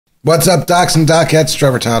What's up, docs and docettes?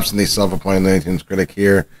 Trevor Thompson, the self-appointed Looney Tunes critic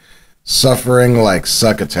here, suffering like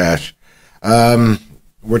succotash.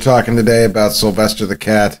 We're talking today about Sylvester the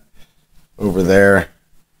cat over there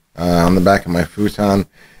on the back of my futon,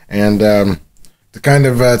 and to kind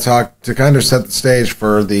of set the stage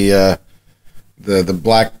for the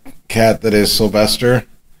black cat that is Sylvester.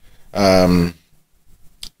 I'm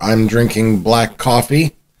drinking black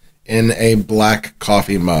coffee in a black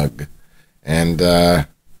coffee mug, and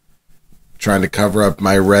trying to cover up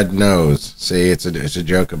my red nose. See, it's a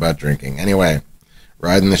joke about drinking. Anyway,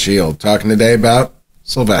 riding the shield. Talking today about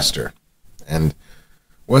Sylvester. And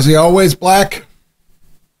was he always black?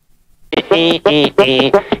 Fluffer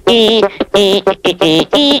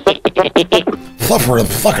the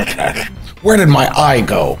fucker cat. Where did my eye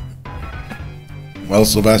go? Well,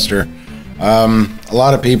 Sylvester, a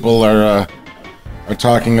lot of people are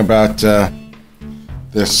talking about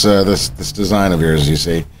this design of yours, you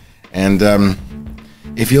see. And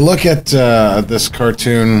if you look at this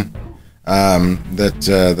cartoon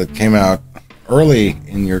that came out early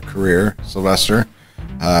in your career, Sylvester,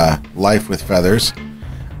 Life with Feathers,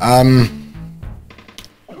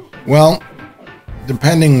 well,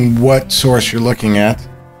 depending what source you're looking at,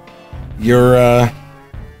 your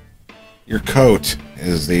coat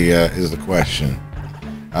is the question.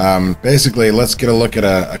 Basically, let's get a look at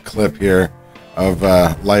a clip here of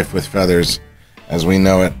Life with Feathers as we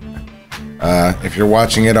know it. If you're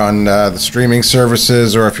watching it on the streaming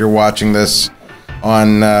services, or if you're watching this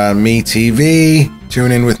on Me TV,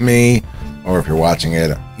 tune in with me, or if you're watching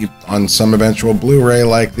it on some eventual Blu-ray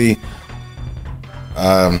like the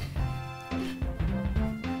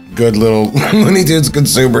good little Looney Tunes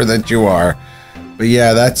consumer that you are. But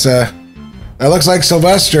yeah, that looks like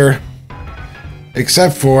Sylvester,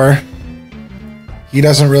 except for he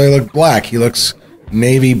doesn't really look black. He looks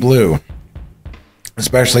navy blue.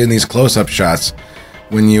 Especially in these close-up shots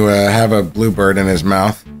when you have a bluebird in his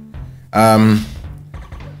mouth.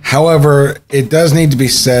 However, it does need to be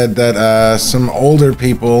said that some older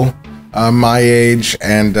people, my age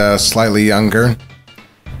and slightly younger,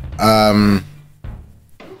 are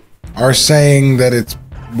saying that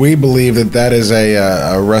we believe that is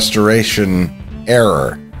a restoration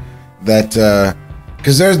error. That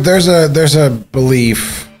because there's a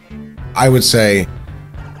belief, I would say,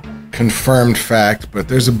 confirmed fact, but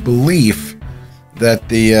there's a belief that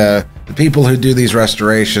the people who do these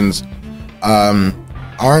restorations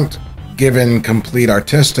aren't given complete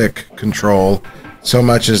artistic control so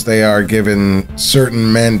much as they are given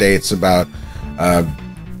certain mandates about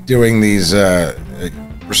doing these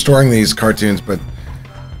restoring these cartoons, but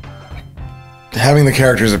having the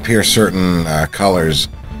characters appear certain colors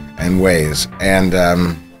and ways, and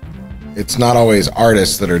it's not always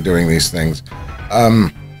artists that are doing these things.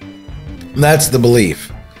 That's the belief,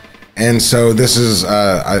 and so this is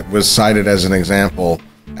was cited as an example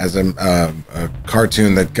as a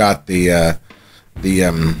cartoon that got the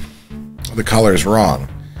colors wrong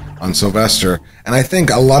on Sylvester, and I think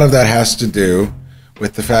a lot of that has to do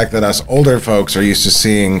with the fact that us older folks are used to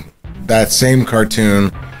seeing that same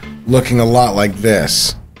cartoon looking a lot like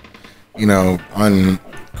this, you know, on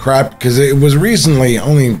crap, because it was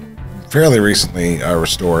fairly recently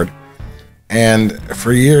restored. And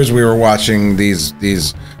for years we were watching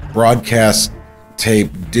these broadcast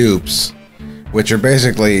tape dupes, which are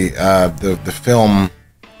basically the film,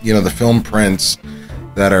 you know, the film prints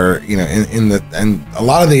that are, you know, and a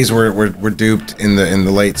lot of these were duped in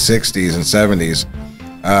the late 60s and 70s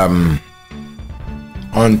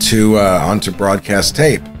onto broadcast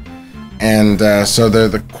tape, and so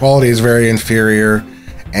the quality is very inferior.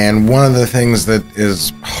 And one of the things that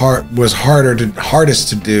was hardest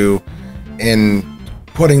to do in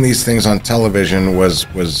putting these things on television was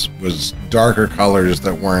darker colors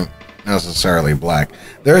that weren't necessarily black.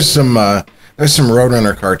 There's some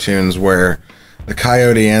Roadrunner cartoons where the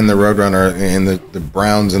coyote and the Roadrunner and the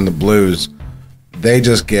browns and the blues, they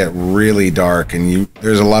just get really dark, and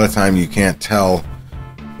there's a lot of time you can't tell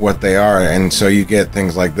what they are, and so you get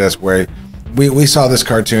things like this where we saw this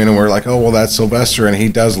cartoon and we're like, oh well, that's Sylvester and he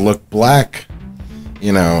does look black.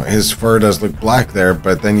 You know, his fur does look black there,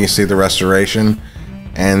 but then you see the restoration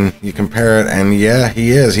and you compare it, and yeah,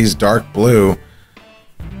 he's dark blue.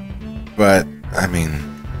 But I mean,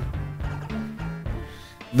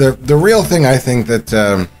 the real thing, I think that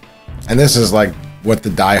and this is like what the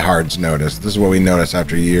diehards notice. This is what we notice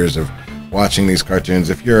after years of watching these cartoons.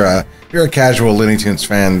 If you're a casual Looney Tunes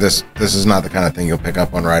fan, this is not the kind of thing you'll pick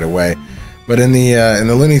up on right away. But in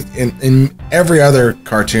every other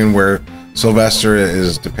cartoon where Sylvester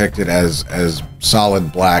is depicted as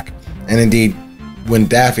solid black, and indeed when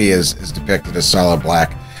Daffy is depicted as solid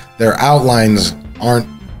black, their outlines aren't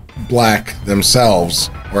black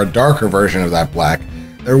themselves, or a darker version of that black.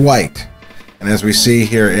 They're white. And as we see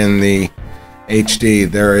here in the HD,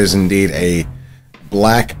 there is indeed a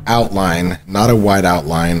black outline, not a white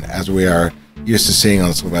outline, as we are used to seeing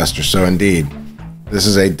on Sylvester. So indeed, this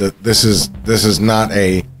is not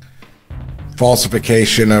a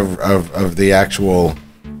falsification of the actual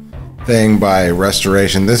thing by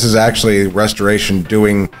restoration. This is actually restoration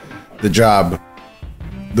doing the job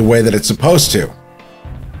the way that it's supposed to.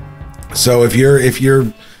 So if you're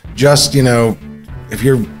just, if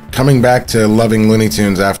you're coming back to loving Looney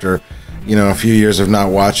Tunes after, a few years of not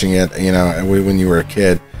watching it, when you were a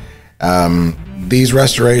kid, these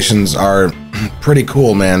restorations are pretty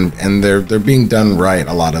cool, man, and they're being done right,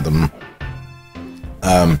 a lot of them.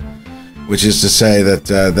 Which is to say that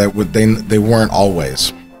they weren't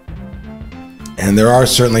always. And there are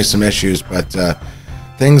certainly some issues, but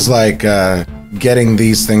things like getting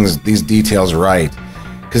these details right,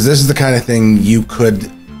 because this is the kind of thing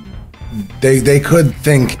they could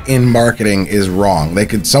think in marketing is wrong.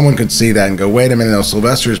 Someone could see that and go, wait a minute, no,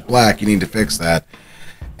 Sylvester's black, you need to fix that.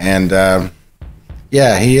 And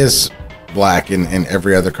yeah, he is black in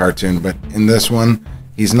every other cartoon, but in this one,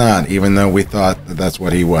 he's not, even though we thought that that's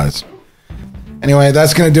what he was. Anyway,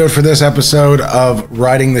 that's going to do it for this episode of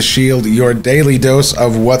Riding the Shield, your daily dose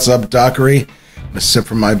of What's Up Dockery. I'm going to sip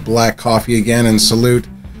from my black coffee again and salute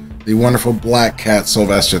the wonderful black cat,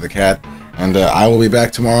 Sylvester the cat. And I will be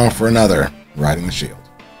back tomorrow for another Riding the Shield.